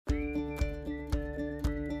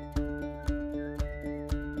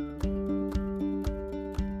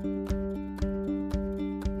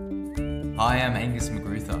Hi, I'm Angus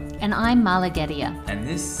Magrutha. And I'm Marla Gedia. And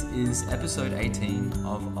this is episode 18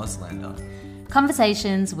 of Auslander.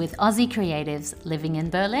 Conversations with Aussie creatives living in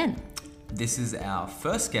Berlin. This is our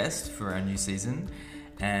first guest for our new season,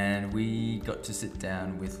 and we got to sit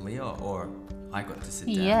down with Leo, or I got to sit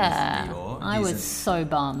down with Leo. I was so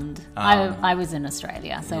bummed. I was in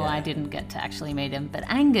Australia, so I didn't get to actually meet him, but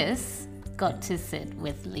Angus got to sit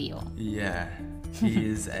with Leo. Yeah, he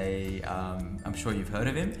is I'm sure you've heard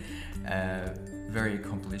of him, a very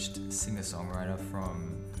accomplished singer-songwriter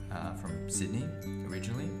from Sydney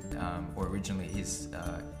originally, he's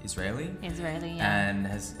Israeli. Israeli, yeah. And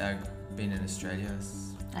has been in Australia.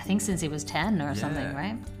 I think since he was 10 or something,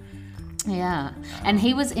 right? Yeah. And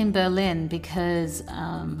he was in Berlin because,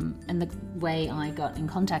 and the way I got in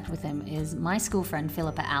contact with him is my school friend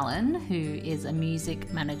Philippa Allen, who is a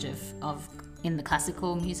music manager in the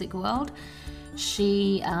classical music world.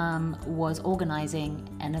 She was organising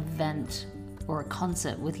an event or a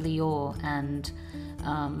concert with Leo, and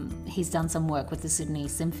he's done some work with the Sydney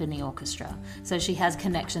Symphony Orchestra. So she has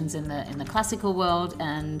connections in the classical world,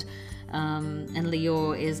 and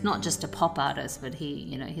Leo is not just a pop artist, but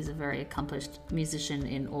he's a very accomplished musician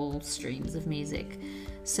in all streams of music.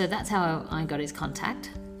 So that's how I got his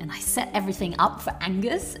contact, and I set everything up for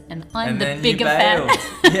Angus, and I'm the bigger fan.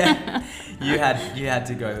 Yeah, you had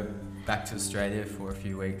to go back to Australia for a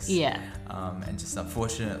few weeks. Yeah. And just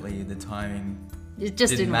unfortunately the timing it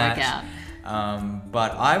just didn't match. work out.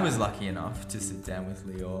 But I was lucky enough to sit down with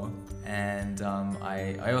Leo, and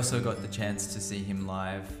I also got the chance to see him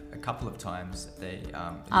live a couple of times.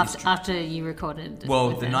 After you recorded. Well,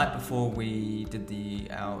 the night before we did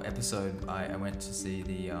our episode, I went to see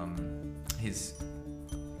his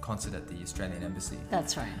concert at the Australian Embassy.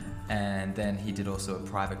 That's right. And then he did also a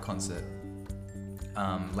private concert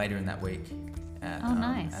later in that week at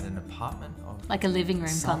an apartment of like a living room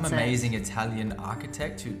some concert. amazing Italian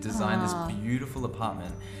architect who designed this beautiful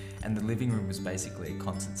apartment, and the living room was basically a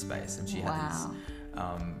concert space, and she had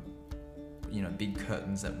these big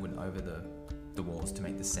curtains that went over the walls to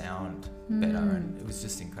make the sound better, and it was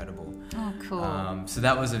just incredible. Oh, cool. So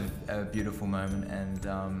that was a beautiful moment, and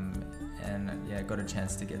got a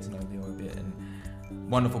chance to get to know Leo a bit, and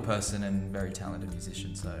wonderful person and very talented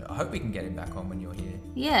musician. So I hope we can get him back on when you're here.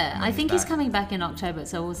 Yeah, I think he's coming back in October,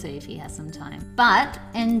 so we'll see if he has some time. But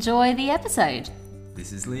enjoy the episode.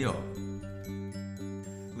 This is Leo.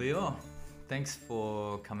 Leo, thanks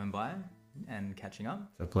for coming by and catching up.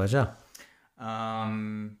 It's a pleasure.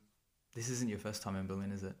 This isn't your first time in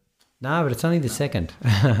Berlin, is it? No, but it's only the second.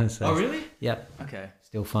 Oh, really? Yep. Okay.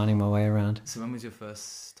 Still finding my way around. So when was your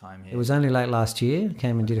first time here? It was only late last year.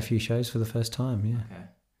 Came and did a few shows for the first time, yeah. Okay.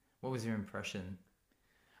 What was your impression?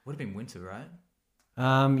 Would have been winter, right?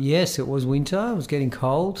 Yes, it was winter. It was getting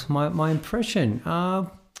cold. My impression, I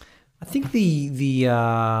think the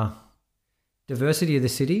diversity of the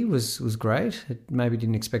city was great. It maybe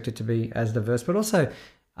didn't expect it to be as diverse, but also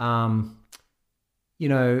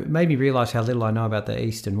made me realise how little I know about the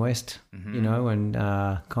East and West, and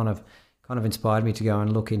kind of inspired me to go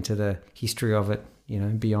and look into the history of it,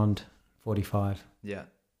 beyond 45. Yeah.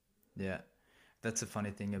 That's a funny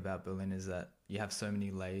thing about Berlin, is that you have so many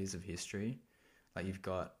layers of history. Like you've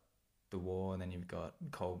got the war, and then you've got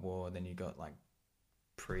Cold War, then you've got like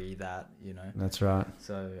pre that, That's right.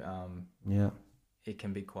 So it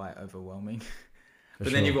can be quite overwhelming.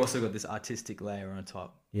 But then you've also got this artistic layer on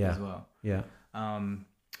top as well. Yeah.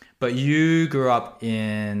 But you grew up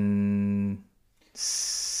in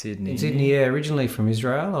Sydney. In Sydney, yeah. Originally from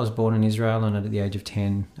Israel. I was born in Israel, and at the age of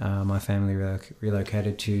 10, my family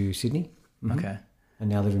relocated to Sydney. Mm-hmm. Okay. And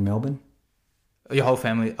now live in Melbourne. Your whole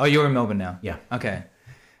family? Oh, you're in Melbourne now? Yeah. Okay.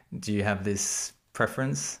 Do you have this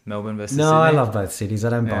preference, Melbourne versus Sydney? No, I love both cities. I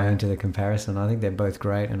don't buy into the comparison. I think they're both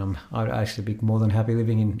great, and I'd actually be more than happy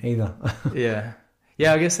living in either. Yeah.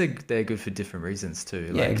 Yeah, I guess they're good for different reasons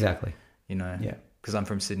too. Yeah, exactly. Yeah. Because I'm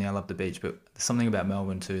from Sydney, I love the beach, but there's something about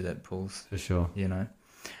Melbourne too that pulls. For sure.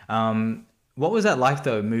 What was that like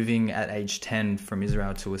though, moving at age 10 from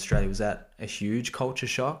Israel to Australia? Was that a huge culture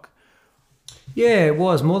shock? Yeah, it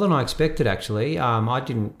was more than I expected actually. I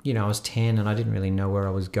didn't, I was 10 and I didn't really know where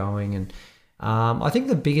I was going, and I think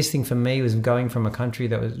the biggest thing for me was going from a country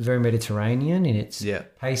that was very Mediterranean in its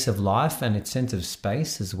pace of life and its sense of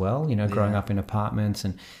space as well, growing up in apartments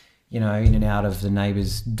and, in and out of the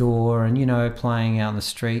neighbour's door and, playing out in the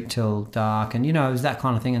street till dark. And, it was that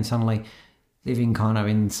kind of thing. And suddenly living kind of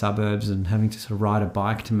in suburbs and having to sort of ride a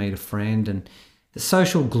bike to meet a friend. And the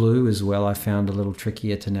social glue as well, I found a little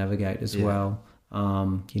trickier to navigate as well.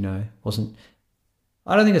 Wasn't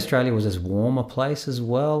I don't think Australia was as warm a place as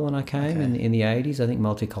well when I came in the 80s. I think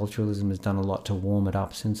multiculturalism has done a lot to warm it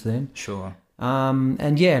up since then. Sure.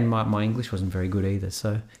 And my English wasn't very good either.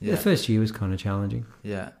 So the first year was kind of challenging.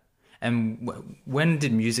 Yeah. And when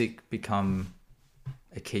did music become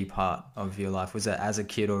a key part of your life? Was that as a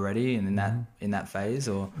kid already and in that phase,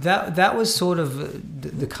 or? That was sort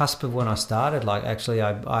of the cusp of when I started. Like actually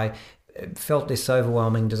I felt this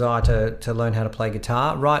overwhelming desire to learn how to play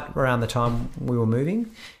guitar right around the time we were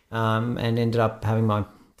moving, and ended up having my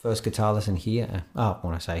first guitar lesson here. Oh,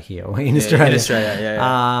 when I say here, in Australia. In Australia,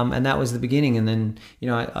 yeah. And that was the beginning. And then,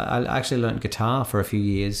 I actually learned guitar for a few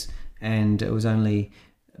years, and it was only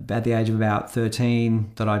at the age of about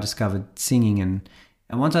 13 that I discovered singing. And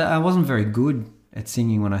once I wasn't very good at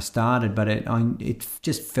singing when I started, but it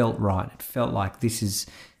just felt right. It felt like this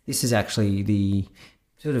is actually the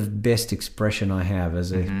sort of best expression I have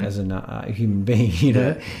as a human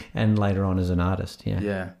being, and later on as an artist. Yeah.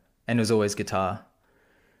 Yeah. And it was always guitar.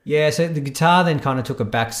 Yeah. So the guitar then kind of took a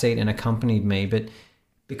back seat and accompanied me, but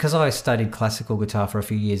because I studied classical guitar for a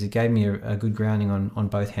few years, it gave me a good grounding on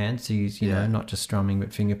both hands to use, not just strumming,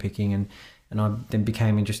 but finger picking. And I then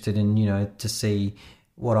became interested in, to see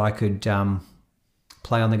what I could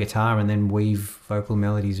play on the guitar and then weave vocal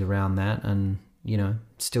melodies around that. And,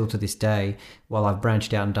 still to this day, while I've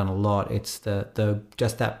branched out and done a lot, it's the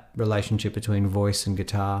just that relationship between voice and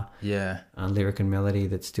guitar, lyric and melody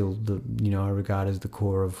that's still I regard as the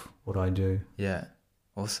core of what I do. Yeah,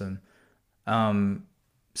 awesome.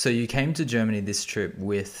 So you came to Germany this trip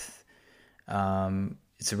with,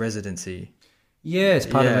 it's a residency. Yeah, it's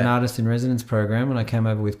part of an artist in residence program, and I came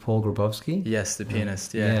over with Paul Grabowski. Yes, the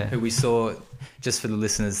pianist, who we saw, just for the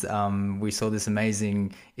listeners, we saw this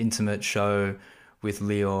amazing intimate show with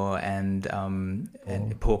Leo and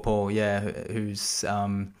Paul, who's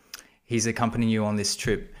he's accompanying you on this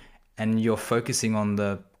trip, and you're focusing on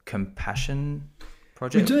the Compassion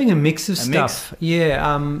project. We're doing a mix of stuff.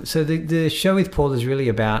 Yeah. So the show with Paul is really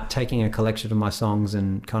about taking a collection of my songs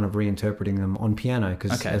and kind of reinterpreting them on piano,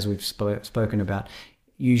 because as we've spoken about,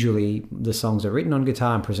 usually the songs are written on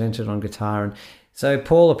guitar and presented on guitar. And so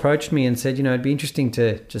Paul approached me and said, it'd be interesting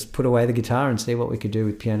to just put away the guitar and see what we could do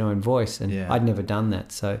with piano and voice. And I'd never done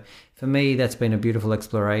that. So for me, that's been a beautiful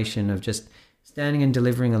exploration of just standing and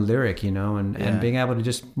delivering a lyric, and being able to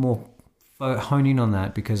just more hone in on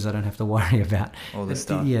that, because I don't have to worry about all this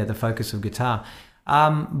stuff. Yeah, the focus of guitar.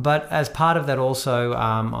 But as part of that also,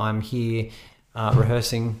 I'm here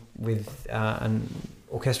rehearsing with an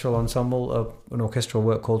orchestral ensemble, an orchestral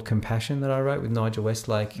work called Compassion that I wrote with Nigel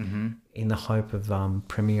Westlake, in the hope of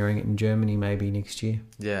premiering it in Germany maybe next year.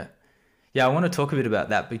 Yeah. Yeah, I want to talk a bit about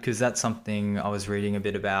that, because that's something I was reading a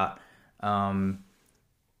bit about.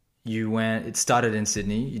 It started in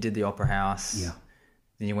Sydney, you did the Opera House. Yeah.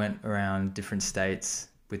 Then you went around different states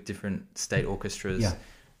with different state orchestras. Yeah.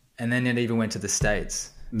 And then it even went to the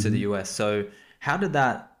States, to the US. So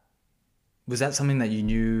was that something that you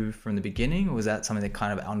knew from the beginning, or was that something that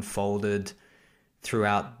kind of unfolded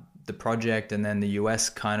throughout the project and then the US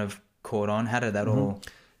kind of caught on? How did that all...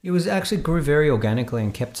 It was actually grew very organically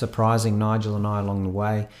and kept surprising Nigel and I along the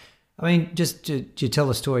way. I mean, just to tell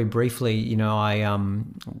the story briefly, I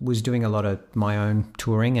was doing a lot of my own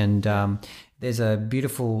touring, and there's a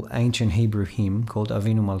beautiful ancient Hebrew hymn called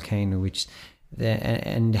Avinu Malkeinu, which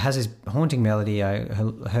and has this haunting melody I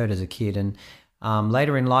heard as a kid. And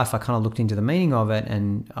later in life, I kind of looked into the meaning of it,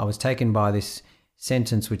 and I was taken by this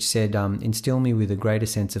sentence which said, "Instill me with a greater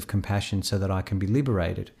sense of compassion so that I can be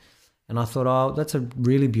liberated." And I thought, that's a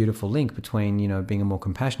really beautiful link between, being a more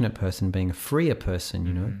compassionate person, being a freer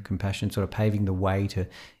person, compassion sort of paving the way to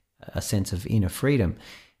a sense of inner freedom.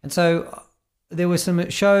 And so there were some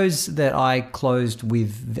shows that I closed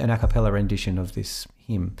with an a cappella rendition of this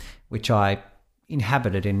hymn, which I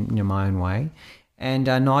inhabited in my own way. And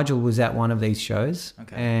Nigel was at one of these shows.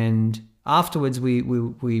 Okay. And afterwards we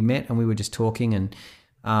met and we were just talking, and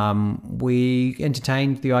we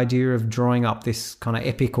entertained the idea of drawing up this kind of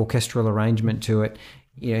epic orchestral arrangement to it,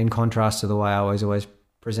 in contrast to the way I was always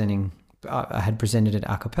I had presented it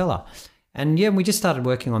a cappella. And we just started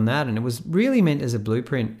working on that, and it was really meant as a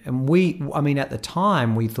blueprint. And at the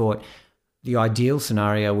time, we thought the ideal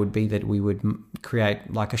scenario would be that we would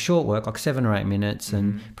create like a short work, like 7 or 8 minutes,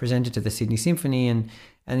 and present it to the Sydney Symphony, and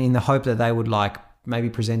in the hope that they would like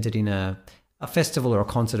maybe present it in a festival or a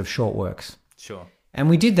concert of short works. Sure. And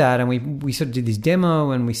we did that, and we sort of did this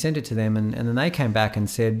demo, and we sent it to them, and then they came back and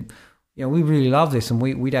said, we really love this, and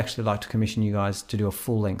we'd actually like to commission you guys to do a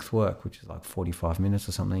full-length work, which is like 45 minutes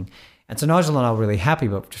or something. And so Nigel and I were really happy,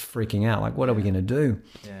 but just freaking out, like, what are we going to do?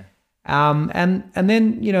 Yeah. And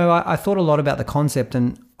then, I thought a lot about the concept,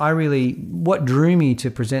 and what drew me to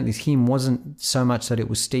present this hymn wasn't so much that it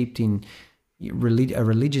was steeped in a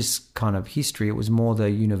religious kind of history. It was more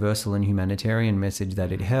the universal and humanitarian message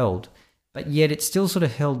that it held. But yet it still sort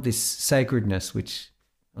of held this sacredness,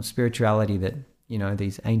 of spirituality that,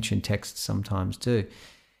 these ancient texts sometimes do.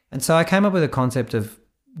 And so I came up with a concept of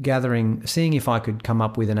seeing if I could come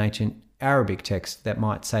up with an ancient Arabic text that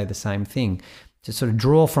might say the same thing, to sort of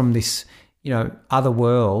draw from this, other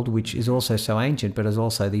world, which is also so ancient, but is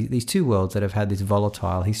also these two worlds that have had this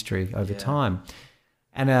volatile history over time.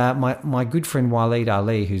 And my good friend Waleed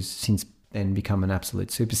Ali, who's since then become an absolute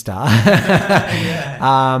superstar,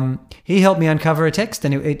 he helped me uncover a text,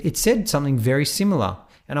 and it said something very similar.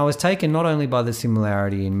 And I was taken not only by the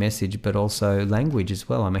similarity in message, but also language as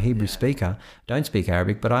well. I'm a Hebrew speaker, don't speak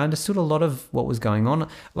Arabic, but I understood a lot of what was going on. A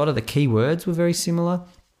lot of the key words were very similar.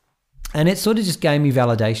 And it sort of just gave me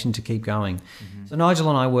validation to keep going. Mm-hmm. So Nigel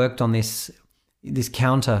and I worked on this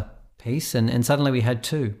counter piece, and suddenly we had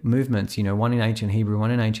two movements, one in ancient Hebrew,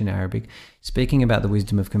 one in ancient Arabic, speaking about the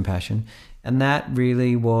wisdom of compassion. And that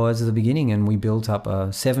really was the beginning. And we built up a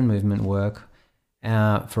 7-movement work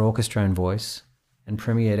for orchestra and voice, and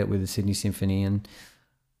premiered it with the Sydney Symphony. And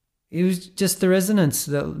it was just the resonance,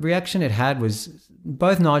 the reaction it had was,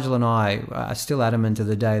 both Nigel and I are still adamant to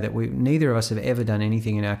the day that neither of us have ever done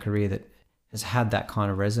anything in our career that has had that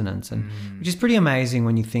kind of resonance. And which is pretty amazing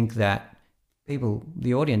when you think that people,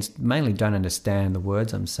 the audience, mainly don't understand the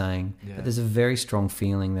words I'm saying, but there's a very strong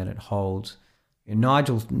feeling that it holds.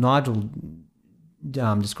 Nigel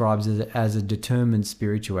describes it as a determined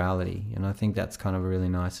spirituality, and I think that's kind of a really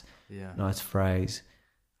nice phrase.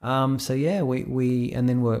 We and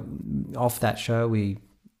then we're off that show. We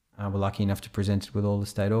were lucky enough to present it with all the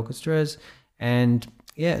state orchestras, and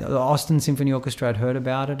the Austin Symphony Orchestra had heard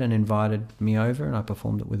about it and invited me over, and I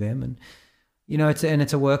performed it with them. And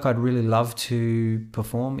it's a work I'd really love to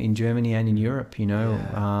perform in Germany and in Europe. We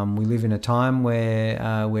live in a time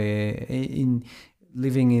where we're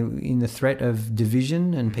living in the threat of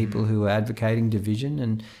division and people who are advocating division,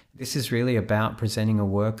 and this is really about presenting a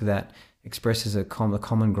work that expresses a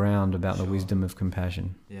common ground about the wisdom of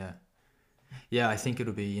compassion. Yeah, I think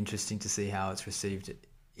it'll be interesting to see how it's received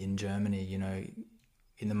in Germany,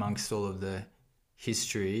 in amongst all of the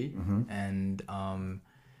history and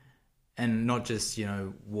not just,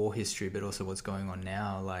 war history, but also what's going on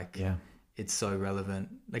now. It's so relevant.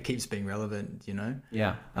 It keeps being relevant,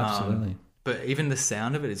 Yeah, absolutely. But even the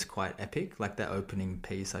sound of it is quite epic. Like that opening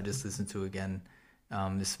piece I just listened to again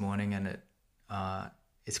this morning, and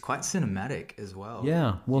it's quite cinematic as well.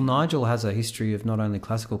 Yeah. Well, Nigel has a history of not only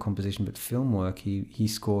classical composition but film work. He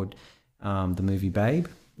scored the movie Babe,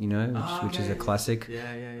 which is a classic.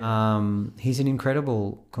 He's an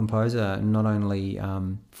incredible composer, not only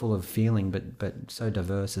full of feeling but so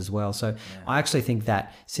diverse as well. So I actually think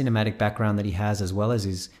that cinematic background that he has, as well as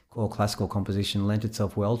his core classical composition, lent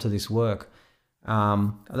itself well to this work.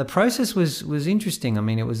 The process was interesting. I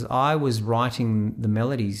mean, I was writing the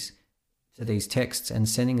melodies to these texts and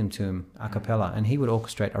sending them to him a cappella, and he would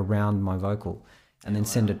orchestrate around my vocal and then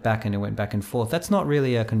send it back, and it went back and forth. That's not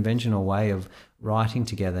really a conventional way of writing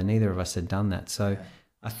together. Neither of us had done that. So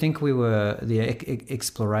I think the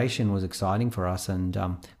exploration was exciting for us, and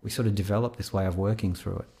we sort of developed this way of working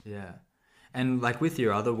through it. Yeah. And like with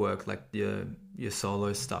your other work, like your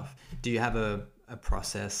solo stuff, do you have a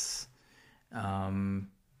process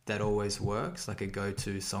that always works, like a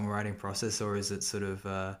go-to songwriting process, or is it sort of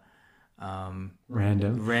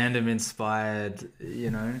random inspired,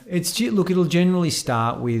 It'll generally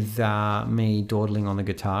start with me dawdling on the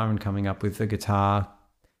guitar and coming up with a guitar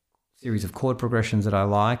series of chord progressions that I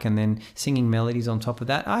like, and then singing melodies on top of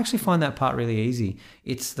that. I actually find that part really easy.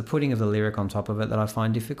 It's the putting of the lyric on top of it that I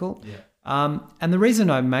find difficult. And the reason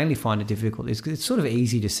I mainly find it difficult is because it's sort of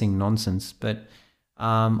easy to sing nonsense, but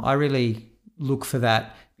I really look for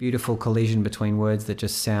that beautiful collision between words that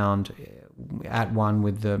just sound at one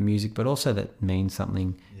with the music, but also that means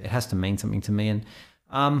something. It has to mean something to me, and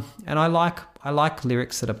I like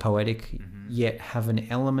lyrics that are poetic yet have an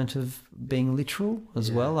element of being literal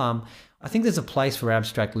as well. I think there's a place for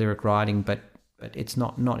abstract lyric writing, but it's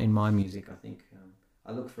not in my music. I think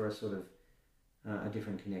I look for a sort of a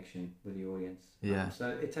different connection with the audience. So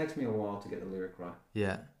it takes me a while to get the lyric right.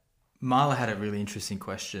 Yeah. Marla had a really interesting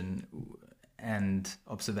question and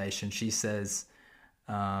observation. She says,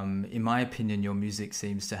 in my opinion, your music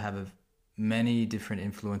seems to have many different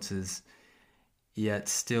influences, yet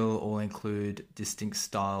still all include a distinct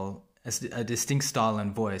style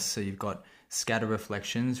and voice. So you've got Scatter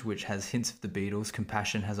Reflections, which has hints of the Beatles.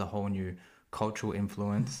 Compassion has a whole new cultural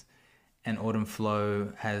influence. And Autumn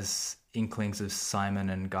Flow has inklings of Simon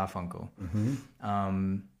and Garfunkel.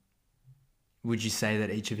 would you say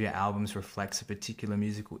that each of your albums reflects a particular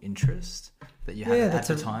musical interest that you had at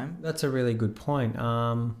the time? That's a really good point.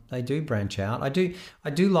 They do branch out. I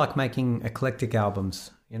do like making eclectic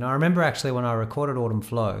albums. You know, I remember actually when I recorded Autumn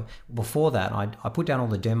Flow, before that, I put down all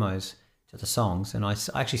the demos to the songs, and I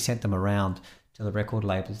actually sent them around to the record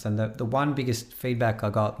labels. And the one biggest feedback I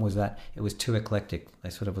got was that it was too eclectic. They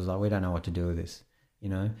sort of was like, we don't know what to do with this, you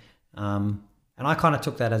know. And I kind of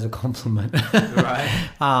took that as a compliment, right?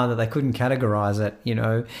 That they couldn't categorize it, you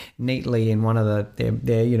know, neatly in one of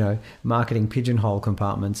their you know, marketing pigeonhole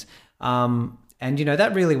compartments. And, you know,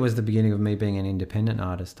 that really was the beginning of me being an independent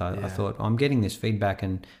artist. I thought, I'm getting this feedback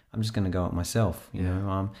and I'm just going to go it myself, you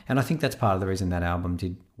know. And I think that's part of the reason that album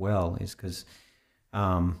did well, is because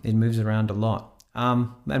it moves around a lot.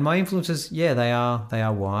 And my influences, they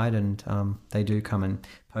are wide, and they do come and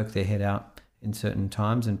poke their head out in certain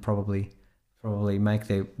times, and probably make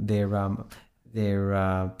their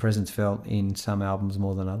presence felt in some albums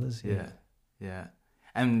more than others. Yeah.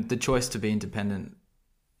 And the choice to be independent,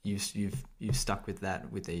 you've stuck with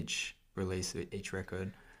that with each release, each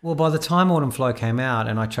record. Well, by the time Autumn Flow came out,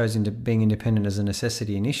 and I chose into being independent as a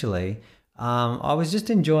necessity initially, I was just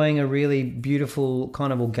enjoying a really beautiful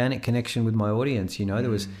kind of organic connection with my audience. You know,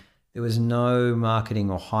 there was no marketing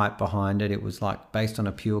or hype behind it. It was like based on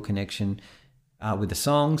a pure connection with the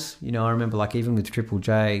songs. You know, I remember like even with Triple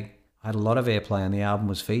J, I had a lot of airplay and the album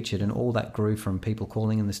was featured, and all that grew from people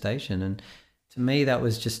calling in the station. And to me, that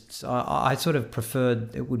was just, I sort of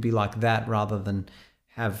preferred it would be like that rather than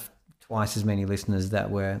have twice as many listeners that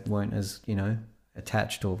weren't as, you know,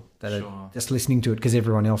 attached, or that are just listening to it because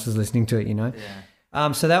everyone else is listening to it, you know.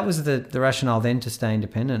 Yeah. So that was the rationale then to stay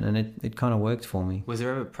independent, and it kind of worked for me. Was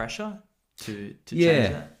there ever pressure to change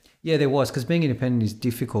that? Yeah, there was, because being independent is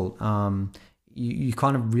difficult. You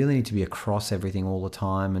kind of really need to be across everything all the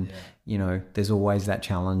time, and you know, there's always that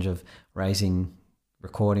challenge of raising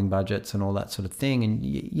recording budgets and all that sort of thing, and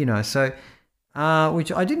you know, so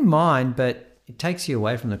which I didn't mind, but it takes you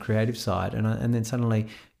away from the creative side, and then suddenly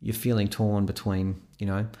you're feeling torn between, you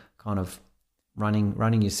know, kind of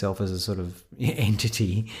running yourself as a sort of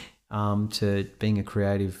entity to being a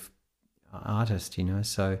creative artist, you know.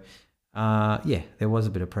 So there was a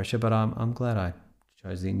bit of pressure, but I'm glad I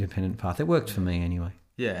chose the independent path. It worked for me anyway.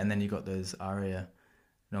 Yeah, and then you got those ARIA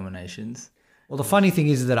nominations. Well, the funny thing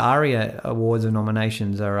is that ARIA awards and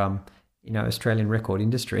nominations are, you know, Australian record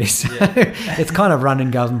industry. So it's kind of run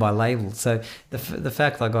and governed by labels. So the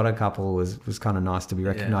fact that I got a couple was kind of nice to be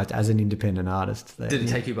recognised as an independent artist. Did it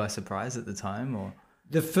take you by surprise at the time, or?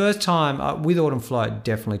 The first time with Autumn Flow, it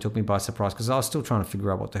definitely took me by surprise because I was still trying to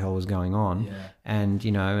figure out what the hell was going on. Yeah. And,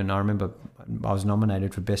 you know, and I remember I was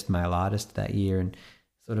nominated for Best Male Artist that year, and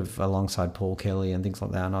sort of alongside Paul Kelly and things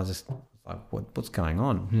like that. And I was just like, what's going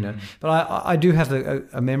on, you know? But I do have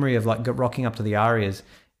a memory of like rocking up to the ARIAs,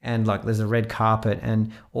 and like there's a red carpet,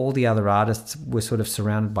 and all the other artists were sort of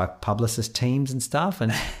surrounded by publicist teams and stuff,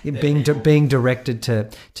 and being directed to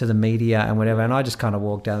the media and whatever. And I just kind of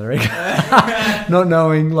walked down the red carpet, not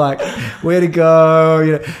knowing like where to go.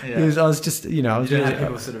 You know, I was just, you know, I was you really, have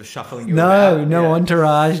people sort of shuffling you about. No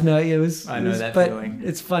entourage. No, it was. I know that but feeling.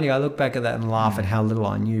 It's funny. I look back at that and laugh at how little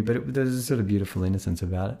I knew, but there was a sort of beautiful innocence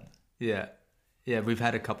about it. Yeah. We've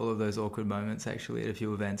had a couple of those awkward moments actually at a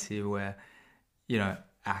few events here where, you know,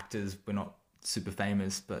 actors were not super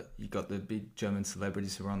famous, but you got the big German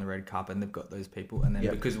celebrities who are on the red carpet, and they've got those people, and then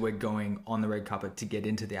because we're going on the red carpet to get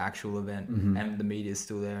into the actual event, and the media's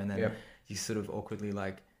still there, and then you sort of awkwardly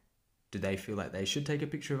like, do they feel like they should take a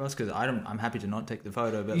picture of us? Because I'm happy to not take the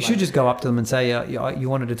photo, but you should just go up to them and say, you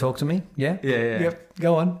wanted to talk to me? Yeah. Yep.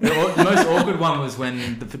 Go on. The most awkward one was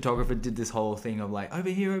when the photographer did this whole thing of like, over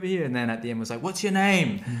here, and then at the end was like, what's your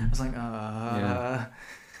name? I was like,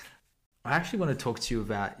 I actually want to talk to you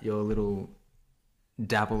about your little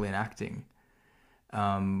dabble in acting,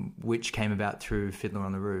 which came about through Fiddler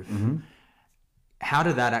on the Roof. How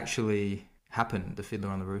did that actually happen, the Fiddler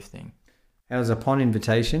on the Roof thing? It was upon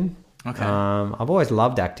invitation. Okay. I've always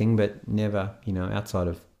loved acting, but never, you know, outside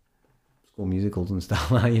of school musicals and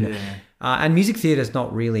stuff. You know, and music theatre is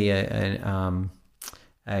not really an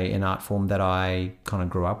art form that I kind of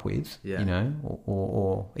grew up with, you know,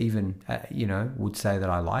 or even, you know, would say that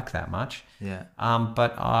I like that much. Yeah.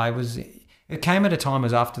 But it came at a time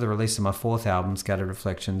as after the release of my fourth album, Scattered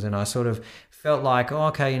Reflections, and I sort of felt like,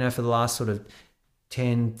 you know, for the last sort of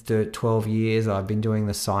 10 to 12 years, I've been doing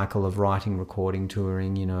the cycle of writing, recording,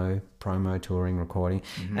 touring, you know, promo, touring, recording.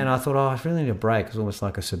 And I thought, I really need a break. It was almost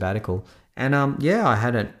like a sabbatical. And, I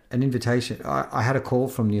had an invitation. I had a call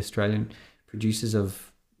from the Australian producers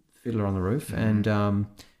of Fiddler on the Roof, and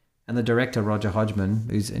the director, Roger Hodgman,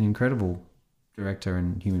 who's an incredible director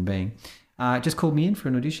and human being, just called me in for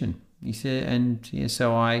an audition. He said, and yeah,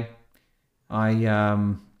 so I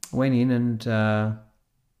went in and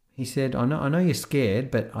he said, I know you're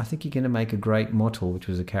scared, but I think you're going to make a great Motul, which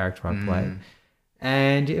was a character I played.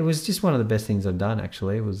 And it was just one of the best things I've done,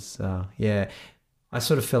 actually. It was, I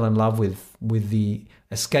sort of fell in love with the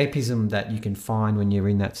escapism that you can find when you're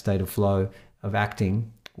in that state of flow of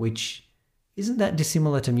acting, which isn't that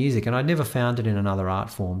dissimilar to music. And I'd never found it in another art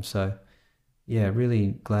form. So, yeah,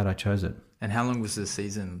 really glad I chose it. And how long was the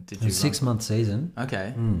season? Did you? A 6-month season.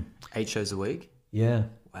 Okay. 8 shows a week? Yeah.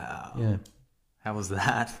 Wow. Yeah. How was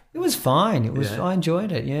that? It was fine. It was. Yeah. I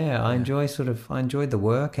enjoyed it. Yeah. I enjoyed the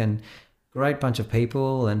work and great bunch of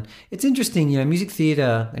people. And it's interesting, music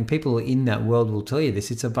theatre and people in that world will tell you this.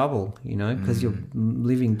 It's a bubble, because you're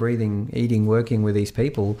living, breathing, eating, working with these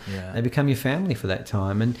people. Yeah. They become your family for that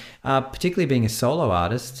time. And particularly being a solo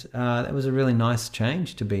artist, that was a really nice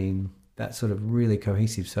change to being that sort of really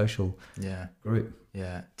cohesive social group.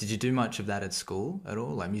 Yeah. Did you do much of that at school at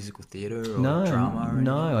all, like musical theatre or drama? Or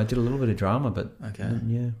no, I did a little bit of drama, but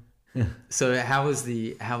yeah. So how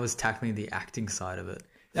was tackling the acting side of it?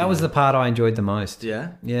 That was the part I enjoyed the most.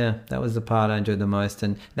 Yeah? Yeah, that was the part I enjoyed the most,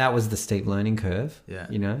 and that was the steep learning curve. Yeah.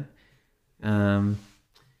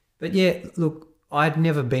 But yeah, look, I'd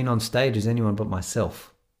never been on stage as anyone but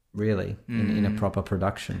myself, really, in a proper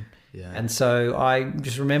production. Yeah. And so I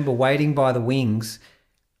just remember waiting by the wings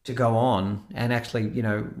to go on, and actually,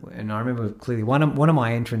 and I remember clearly one of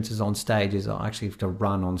my entrances on stage is I actually have to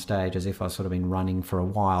run on stage as if I've sort of been running for a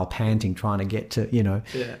while, panting, trying to get to,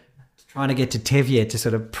 trying to get to Tevye to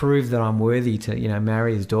sort of prove that I'm worthy to,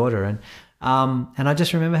 marry his daughter. And I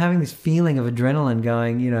just remember having this feeling of adrenaline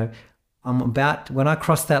going, I'm about, when I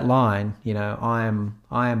cross that line, I am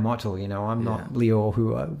Motul, I'm not Lior,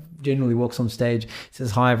 who generally walks on stage,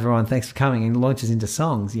 says, hi everyone, thanks for coming, and launches into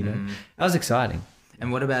songs, That was exciting.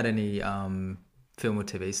 And what about any film or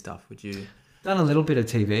TV stuff? Would you? Done a little bit of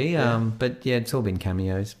TV, but yeah, it's all been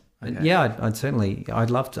cameos. Okay. And yeah,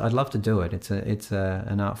 I'd love to do it. It's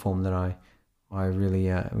an art form that I really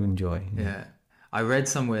enjoy. Yeah. I read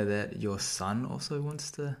somewhere that your son also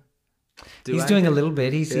wants to do He's doing a little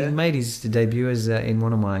bit. He made his debut as in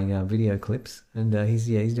one of my video clips, and he's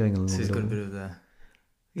doing a little bit. So he's got a bit of the...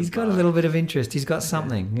 He's got a little bit of interest. He's got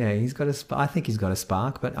something. Yeah, he's got I think he's got a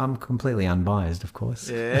spark, but I'm completely unbiased, of course.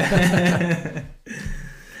 Yeah.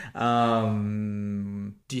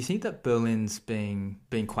 Do you think that Berlin's being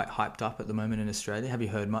quite hyped up at the moment in Australia? Have you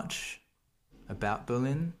heard much about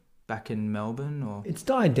Berlin back in Melbourne? Or it's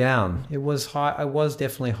died down. It was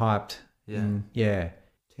definitely hyped. Yeah.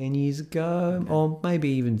 10 years ago, or maybe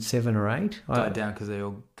even 7 or 8. Died down because they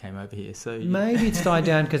all came over here. So maybe it's died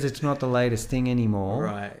down because it's not the latest thing anymore.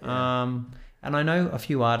 Right. Yeah. And I know a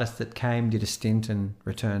few artists that came, did a stint, and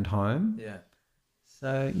returned home. Yeah.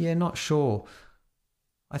 So yeah, not sure.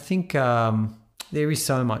 I think there is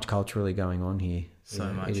so much culturally going on here.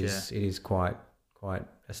 So much. It is quite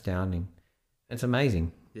astounding. It's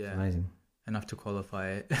amazing. Yeah. It's amazing. Enough to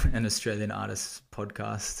qualify an Australian artist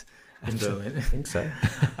podcast in Berlin. I think so.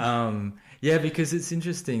 Yeah, because it's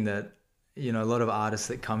interesting that, a lot of artists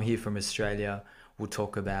that come here from Australia will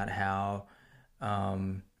talk about how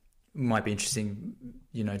might be interesting,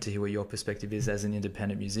 to hear what your perspective is as an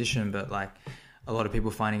independent musician, but like a lot of people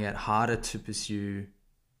finding it harder to pursue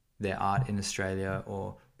their art in Australia,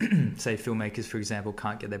 or say filmmakers, for example,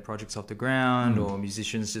 can't get their projects off the ground, or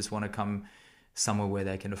musicians just want to come somewhere where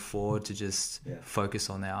they can afford to just focus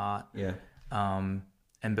on their art. Yeah.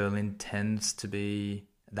 And Berlin tends to be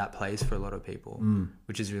that place for a lot of people,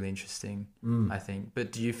 which is really interesting, I think.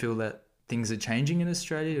 But do you feel that things are changing in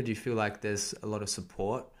Australia, or do you feel like there's a lot of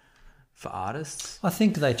support for artists? I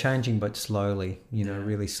think they're changing, but slowly,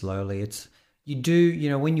 really slowly. It's, you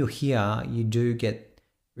do, when you're here, you do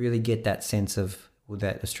really get that sense of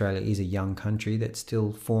that Australia is a young country that's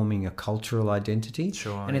still forming a cultural identity.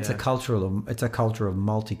 Sure. And it's a culture of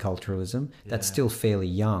multiculturalism that's still fairly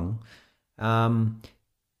young.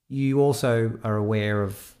 You also are aware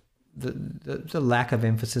of the lack of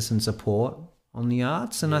emphasis and support on the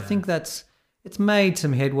arts, and I think it's made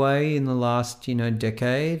some headway in the last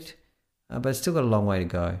decade, but it's still got a long way to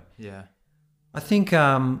go. Yeah, I think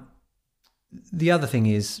the other thing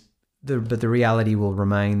is the reality will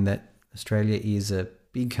remain that Australia is a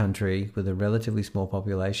big country with a relatively small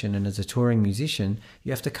population, and as a touring musician,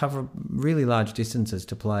 you have to cover really large distances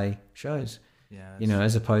to play shows. Yeah,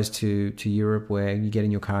 as opposed to Europe, where you get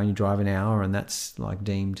in your car and you drive an hour, and that's like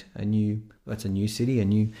deemed a new city, a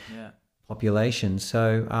new population.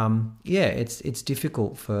 So it's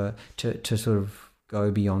difficult to sort of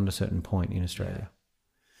go beyond a certain point in Australia.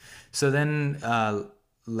 So then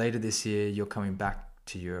later this year, you're coming back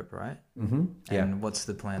to Europe, right? Mm-hmm. Yeah. And what's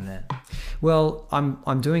the plan there? Well,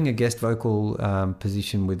 I'm doing a guest vocal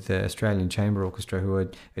position with the Australian Chamber Orchestra, who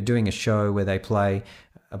are doing a show where they play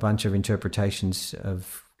a bunch of interpretations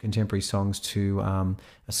of contemporary songs to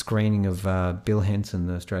a screening of Bill Henson,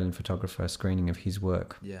 the Australian photographer, a screening of his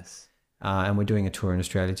work. Yes. And we're doing a tour in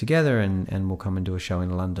Australia together, and we'll come and do a show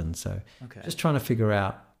in London. So just trying to figure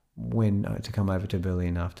out when to come over to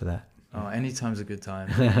Berlin after that. Oh, anytime's a good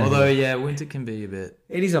time. Although, winter can be a bit...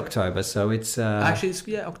 It is October, so it's...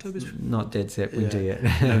 Actually, October's... Not dead set winter yet.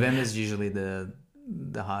 November's usually the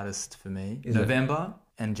hardest for me. November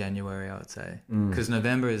and January, I would say. Because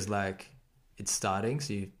November is like, it's starting,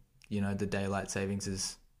 so the daylight savings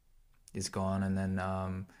is gone, and then...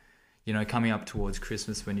 coming up towards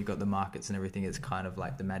Christmas when you've got the markets and everything, it's kind of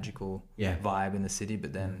like the magical vibe in the city.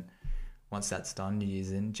 But then once that's done, New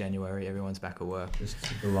Year's in January, everyone's back at work. Just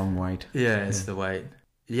the long wait. Yeah, it's the wait.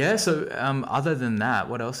 Yeah. So other than that,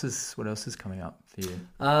 what else is coming up for you?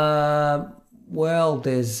 Well,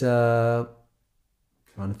 there's trying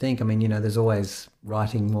to think. I mean, there's always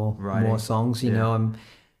writing more songs. You know,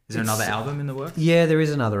 is there another album in the works? Yeah, there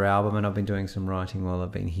is another album, and I've been doing some writing while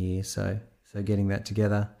I've been here. So getting that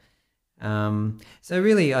together. So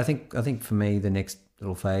really, I think for me, the next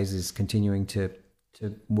little phase is continuing to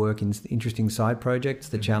work in interesting side projects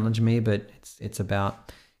that challenge me, but it's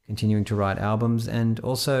about continuing to write albums and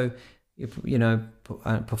also,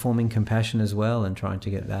 performing Compassion as well and trying to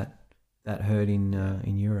get that heard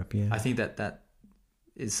in Europe. Yeah, I think that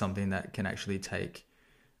is something that can actually take.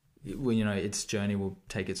 Well, its journey will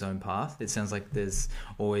take its own path. It sounds like there's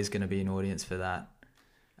always going to be an audience for that.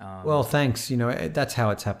 Well, thanks. That's how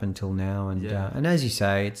it's happened till now, and as you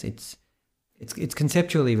say, it's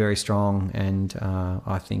conceptually very strong, and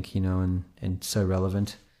I think and so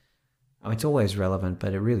relevant. I mean, it's always relevant,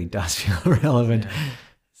 but it really does feel relevant. Yeah.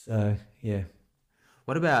 So yeah.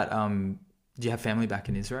 What about do you have family back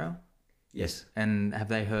in Israel? Yes. And have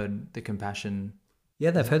they heard the Compassion?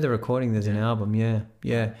 Yeah, they've heard the recording. There's an album. Yeah.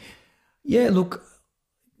 Look,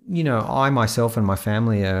 I myself and my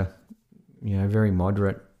family are very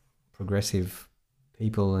moderate, progressive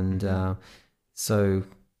people, and so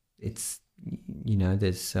it's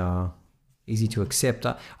there's easy to accept.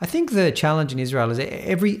 I think the challenge in Israel is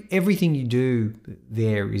everything you do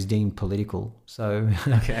there is deemed political. So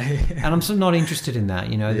and I'm sort of not interested in that.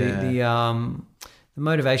 The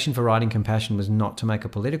motivation for writing Compassion was not to make a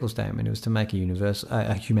political statement; it was to make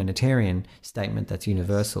a humanitarian statement that's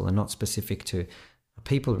universal and not specific to a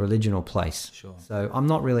people, religion, or place. Sure. So I'm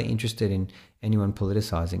not really interested in anyone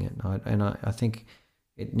politicizing it, and I think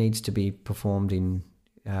it needs to be performed in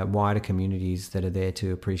wider communities that are there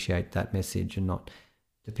to appreciate that message, and not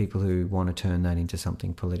the people who want to turn that into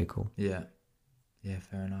something political. Yeah,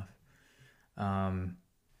 fair enough.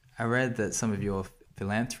 I read that some of your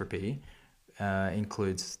philanthropy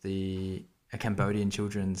includes a Cambodian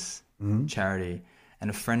children's charity. And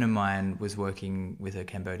a friend of mine was working with a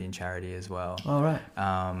Cambodian charity as well. Oh, right.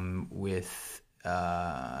 With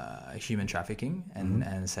human trafficking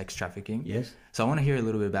and sex trafficking. Yes. So I want to hear a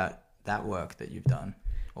little bit about that work that you've done.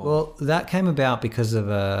 Well, that came about because of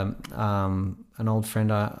an old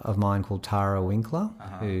friend of mine called Tara Winkler,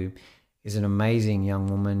 who is an amazing young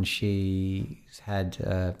woman. She's had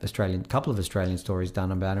a couple of Australian stories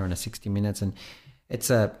done about her in a 60 Minutes, and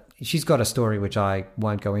she's got a story which I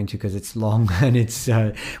won't go into because it's long and it's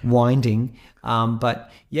winding.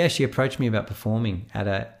 But yeah, she approached me about performing at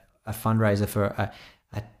a fundraiser for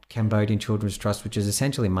a Cambodian Children's Trust, which is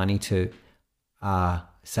essentially money to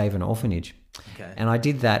save an orphanage. Okay. And I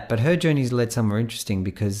did that, but her journey's led somewhere interesting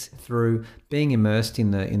because through being immersed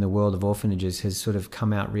in the world of orphanages has sort of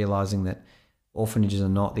come out realizing that orphanages are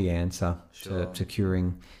not the answer to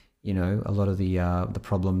curing, a lot of the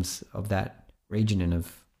problems of that region and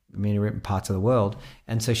of many parts of the world.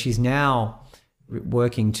 And so she's now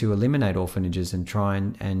working to eliminate orphanages and try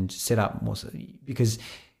and set up more, because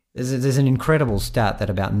there's an incredible stat that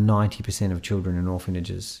about 90% of children in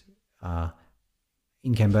orphanages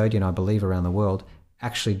in Cambodia, and I believe around the world,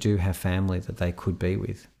 actually do have family that they could be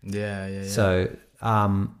with. Yeah. So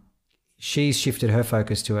she's shifted her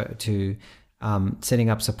focus to setting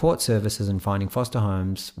up support services and finding foster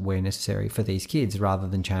homes where necessary for these kids, rather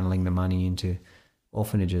than channeling the money into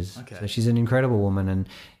orphanages. Okay. So she's an incredible woman, and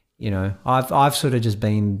I've sort of just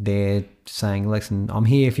been there saying, listen, I'm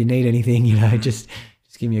here if you need anything, just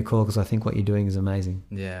give me a call, because I think what you're doing is amazing.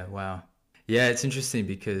 Yeah, wow. Yeah, it's interesting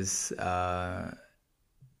because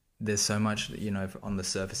there's so much, on the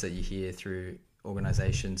surface that you hear through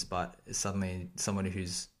organizations, but suddenly somebody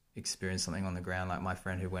who's experienced something on the ground, like my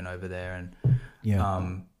friend who went over there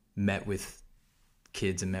and met with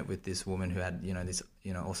kids and met with this woman who had, this,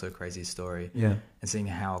 also crazy story. Yeah. And seeing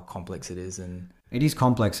how complex it is. And it is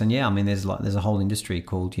complex. And yeah, I mean, there's a whole industry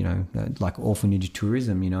called, like orphanage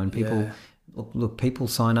tourism, and people, look, people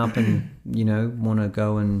sign up and, want to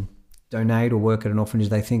go and donate or work at an orphanage.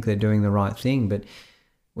 They think they're doing the right thing. But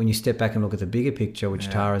when you step back and look at the bigger picture, which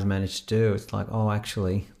Tara's managed to do, it's like, oh,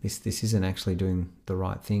 actually, this isn't actually doing the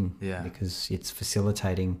right thing. Yeah. Because it's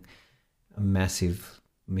facilitating a massive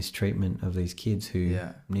mistreatment of these kids who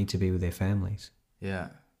need to be with their families. Yeah.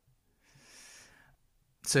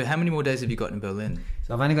 So how many more days have you got in Berlin?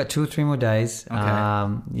 So I've only got 2 or 3 more days.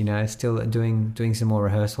 Okay. Still doing some more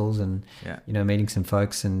rehearsals and meeting some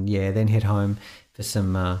folks, and then head home for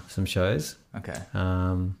some shows. Okay.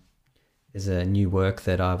 There's a new work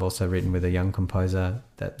that I've also written with a young composer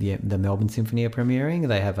that the Melbourne Symphony are premiering.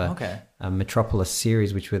 They have a Metropolis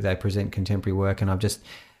series where they present contemporary work, and I've just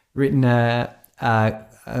written a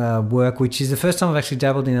work which is the first time I've actually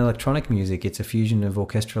dabbled in electronic music. It's a fusion of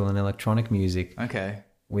orchestral and electronic music. Okay.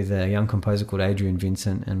 With a young composer called Adrian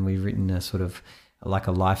Vincent, and we've written a sort of like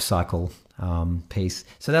a life cycle piece.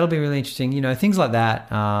 So that'll be really interesting. Things like that.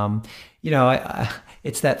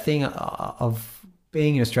 It's that thing of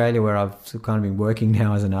being in Australia where I've kind of been working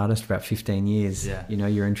now as an artist for about 15 years. Yeah.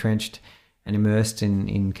 You're entrenched and immersed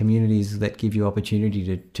in communities that give you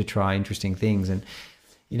opportunity to try interesting things. And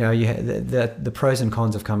the pros and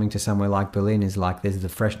cons of coming to somewhere like Berlin is like there's the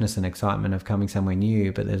freshness and excitement of coming somewhere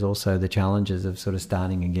new, but there's also the challenges of sort of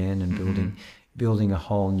starting again and building a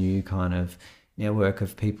whole new kind of network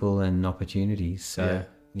of people and opportunities. So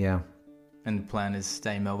yeah. And the plan is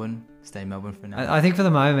stay in Melbourne for now. I think for the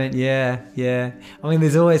moment, yeah. I mean,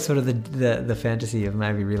 there's always sort of the fantasy of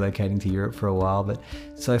maybe relocating to Europe for a while, but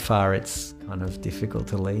so far it's kind of difficult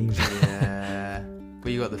to leave. Yeah,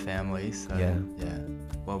 but you got the family, so yeah.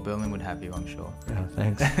 Well, Berlin would have you, I'm sure. Yeah,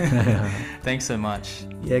 thanks. Thanks so much.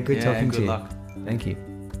 Yeah, good talking to you. Good luck. Thank you.